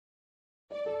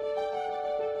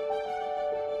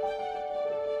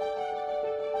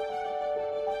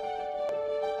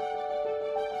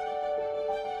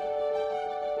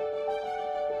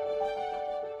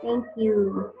Thank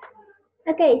you.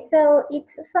 Okay, so it's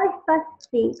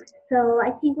 6:05, so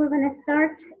I think we're gonna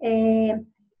start.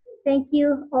 Thank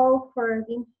you all for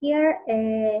being here.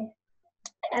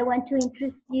 I want to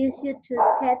introduce you to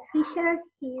Ted Fisher.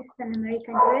 He is an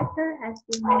American director, as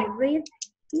you may read.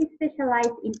 He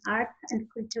specializes in arts and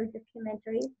cultural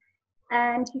documentaries,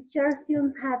 and his short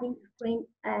films have been screened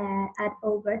at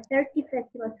over 30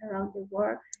 festivals around the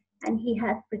world, and he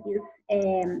has produced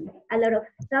a lot of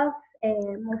stuff,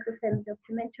 most of them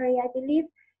documentary, I believe.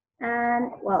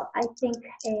 And well, I think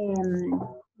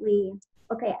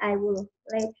I will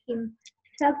let him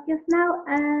talk just now,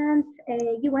 and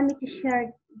you want me to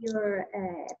share your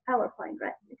PowerPoint,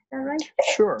 right? Is that right?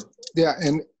 Sure. Yeah,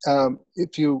 and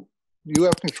if you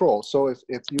have control, so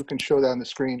if you can show that on the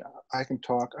screen, I can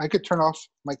talk. I could turn off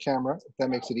my camera if that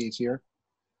makes it easier.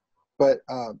 But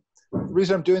the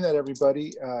reason I'm doing that,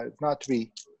 everybody, not to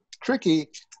be tricky,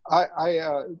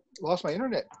 I lost my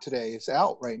internet today. It's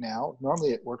out right now.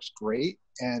 Normally it works great,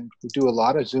 and we do a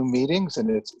lot of Zoom meetings, and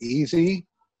it's easy.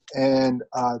 And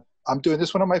I'm doing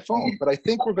this one on my phone, but I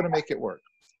think we're going to make it work.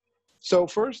 So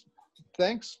first,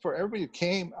 thanks for everybody who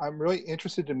came. I'm really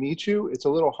interested to meet you. It's a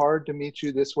little hard to meet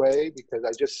you this way because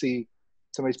I just see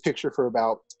somebody's picture for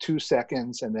about 2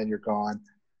 seconds and then you're gone.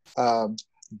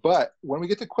 But when we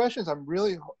get to questions, I'm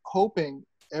really hoping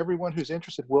everyone who's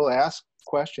interested will ask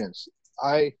questions.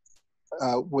 I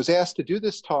was asked to do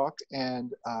this talk,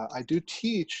 and I do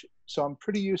teach, so I'm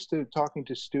pretty used to talking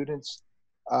to students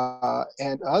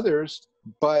and others,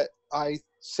 but I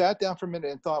sat down for a minute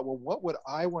and thought, well, what would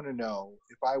I want to know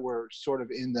if I were sort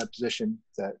of in the position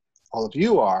that all of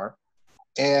you are?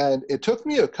 And it took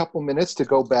me a couple minutes to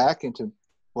go back into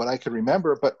what I could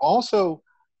remember, but also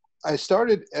I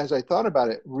started, as I thought about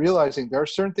it, realizing there are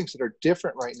certain things that are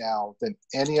different right now than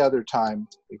any other time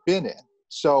we've been in.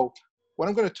 So what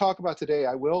I'm going to talk about today,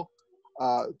 I will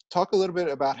talk a little bit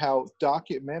about how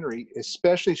documentary,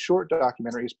 especially short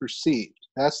documentary, is perceived.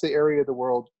 That's the area of the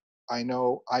world I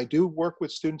know. I do work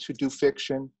with students who do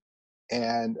fiction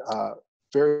and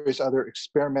various other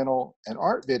experimental and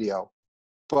art video,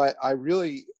 but I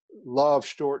really love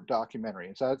short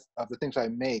documentaries. That's, of the things I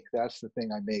make, that's the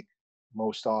thing I make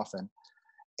most often.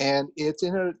 And it's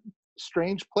in a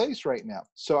strange place right now.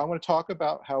 So I want to talk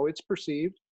about how it's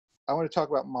perceived. I want to talk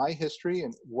about my history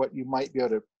and what you might be able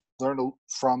to learn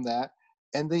from that.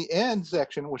 And the end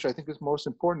section, which I think is most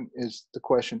important, is the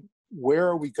question, where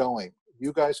are we going?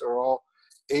 You guys are all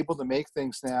able to make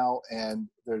things now, and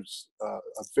there's a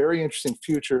very interesting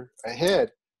future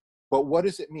ahead. But what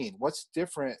does it mean? What's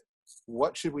different?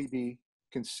 What should we be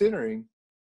considering?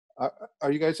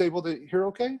 Are you guys able to hear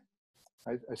okay?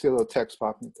 I see a little text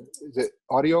popping. Is it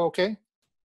audio okay?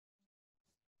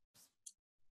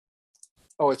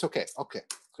 Oh, it's okay. Okay,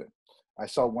 good. I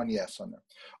saw one yes on there.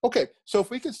 Okay, so if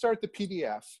we can start the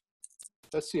PDF,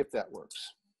 let's see if that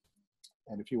works.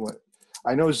 And if you want,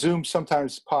 I know Zoom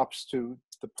sometimes pops to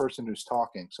the person who's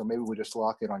talking, so maybe we'll just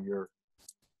lock it on your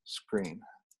screen.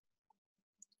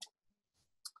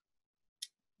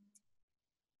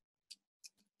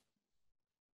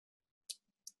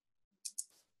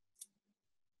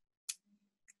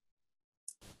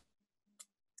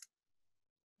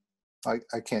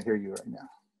 I can't hear you right now.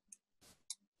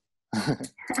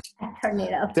 Turn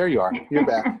it off. There you are. You're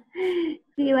back. Do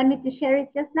you want me to share it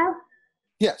just now?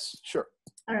 Yes, sure.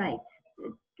 All right.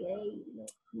 Okay. Let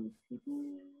me see.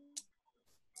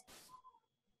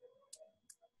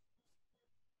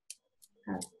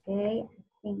 Okay. I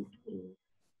think it's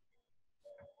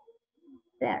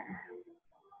there.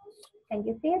 Can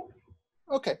you see it?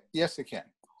 Okay. Yes, I can.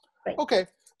 Great. Okay.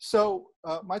 So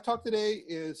my talk today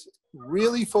is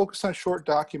really focused on short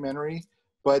documentary,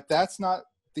 but that's not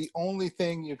the only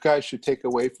thing you guys should take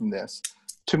away from this.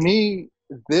 To me,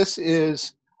 this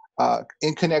is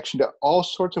in connection to all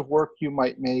sorts of work you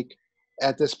might make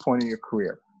at this point in your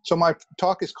career. So my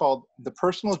talk is called The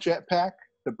Personal Jetpack,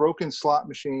 The Broken Slot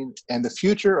Machine, and the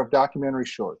Future of Documentary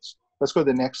Shorts. Let's go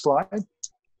to the next slide.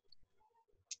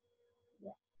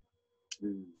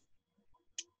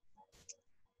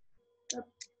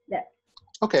 There.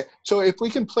 Okay, so if we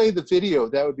can play the video,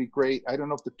 that would be great. I don't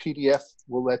know if the PDF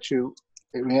will let you.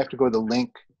 We have to go to the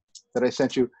link that I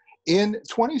sent you. In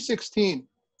 2016,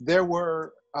 there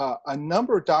were a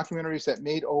number of documentaries that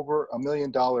made over $1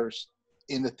 million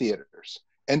in the theaters.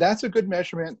 And that's a good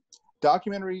measurement.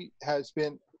 Documentary has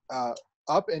been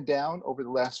up and down over the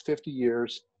last 50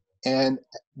 years. And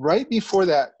right before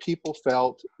that, people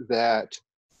felt that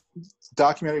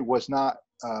documentary was not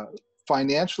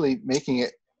financially making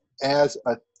it as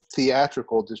a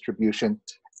theatrical distribution,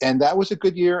 And that was a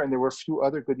good year, and there were a few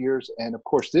other good years. And of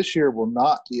course, this year will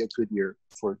not be a good year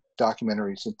for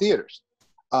documentaries in theaters.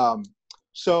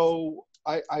 So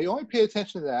I only pay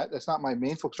attention to that. That's not my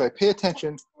main focus. I pay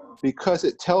attention because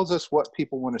it tells us what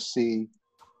people want to see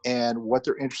and what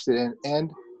they're interested in.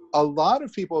 And a lot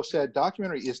of people have said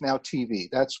documentary is now TV.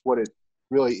 That's what it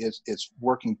really is. It's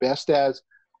working best as.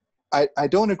 I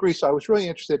don't agree, so I was really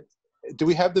interested. Do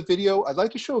we have the video? I'd like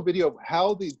to show a video of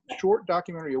how the short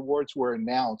documentary awards were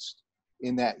announced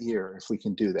in that year, if we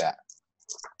can do that.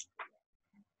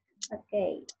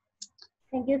 Okay.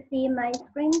 Can you see my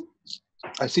screen?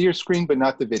 I see your screen, but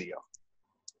not the video.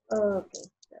 Okay,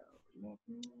 so let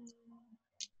me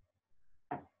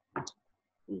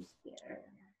see here.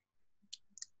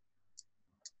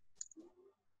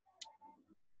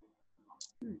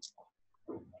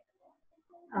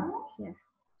 Oh, here.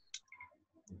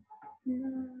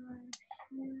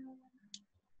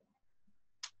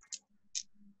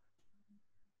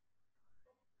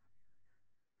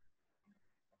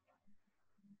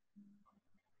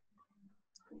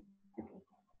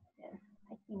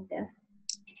 I think there.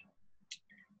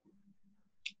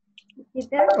 Is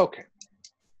it there? Okay.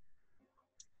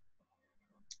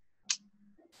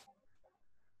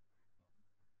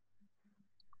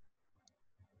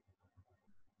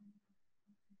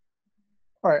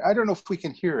 All right, I don't know if we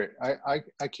can hear it.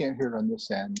 I can't hear it on this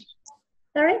end.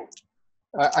 Sorry?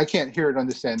 I can't hear it on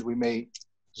this end.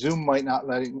 Zoom might not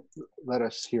let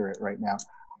us hear it right now.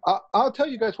 I'll tell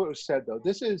you guys what was said though.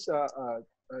 This is a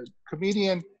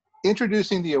comedian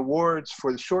introducing the awards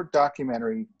for the short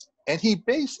documentary, and he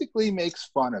basically makes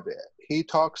fun of it. He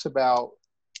talks about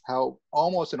how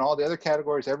almost in all the other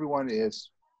categories, everyone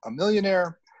is a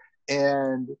millionaire,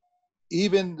 and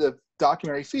even the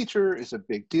documentary feature is a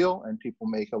big deal and people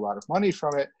make a lot of money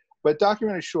from it. But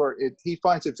documentary short, he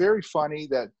finds it very funny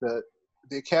that the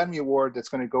Academy Award that's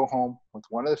going to go home with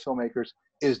one of the filmmakers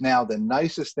is now the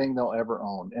nicest thing they'll ever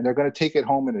own. And they're going to take it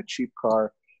home in a cheap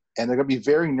car, and they're going to be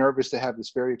very nervous to have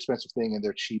this very expensive thing in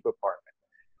their cheap apartment.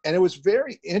 And it was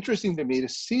very interesting to me to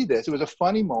see this. It was a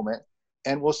funny moment,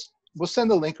 and we'll send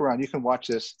the link around. You can watch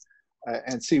this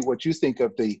and see what you think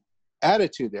of the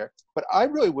attitude there. But I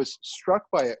really was struck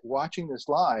by it watching this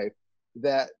live,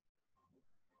 that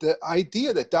the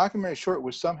idea that documentary short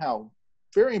was somehow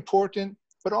very important,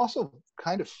 but also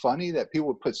kind of funny that people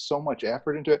would put so much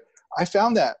effort into it. I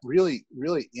found that really,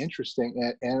 really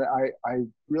interesting. And I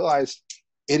realized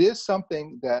it is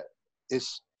something that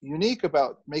is unique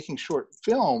about making short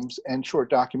films and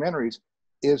short documentaries,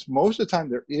 is most of the time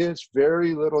there is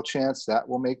very little chance that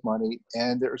will make money.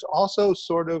 And there's also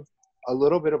sort of a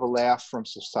little bit of a laugh from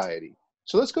society.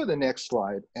 So let's go to the next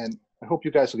slide, and I hope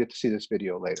you guys will get to see this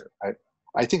video later.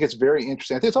 I think it's very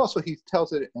interesting. I think it's also, he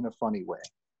tells it in a funny way.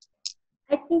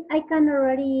 I think I can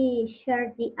already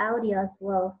share the audio as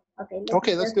well.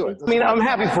 Okay, let's do it. I mean, I'm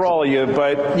happy for all of you,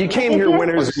 but you came here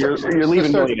winners, you're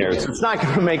leaving millionaires. It's not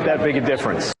going to make that big a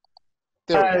difference.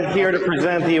 Here to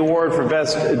present the award for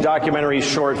Best Documentary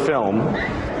Short Film,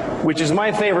 which is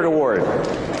my favorite award.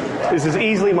 This is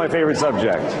easily my favorite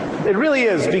subject. It really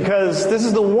is, because this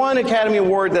is the one Academy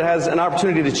Award that has an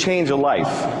opportunity to change a life.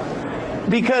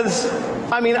 Because,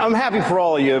 I mean, I'm happy for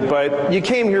all of you, but you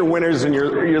came here winners and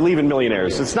you're leaving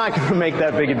millionaires. It's not going to make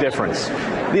that big a difference.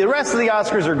 The rest of the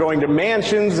Oscars are going to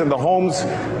mansions and the homes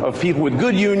of people with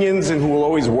good unions and who will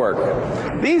always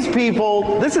work. These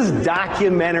people, this is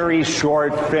documentary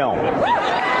short film.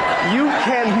 You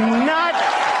cannot...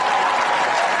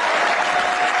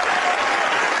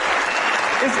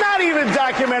 It's not even a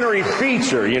documentary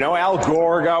feature, you know. Al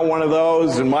Gore got one of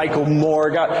those, and Michael Moore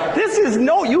got... This is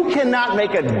no... You cannot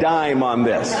make a dime on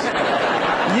this.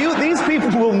 These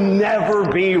people will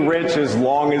never be rich as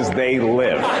long as they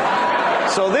live.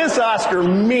 So this Oscar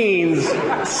means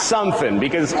something,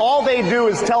 because all they do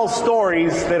is tell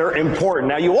stories that are important.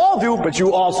 Now, you all do, but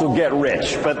you also get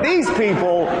rich. But these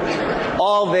people,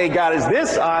 all they got is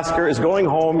this Oscar is going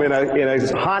home in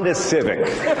a Honda Civic.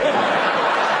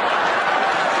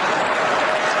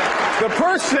 The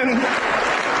person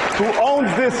who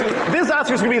owns this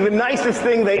Oscar is going to be the nicest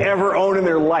thing they ever own in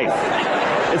their life.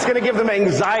 It's going to give them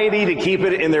anxiety to keep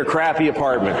it in their crappy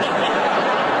apartment.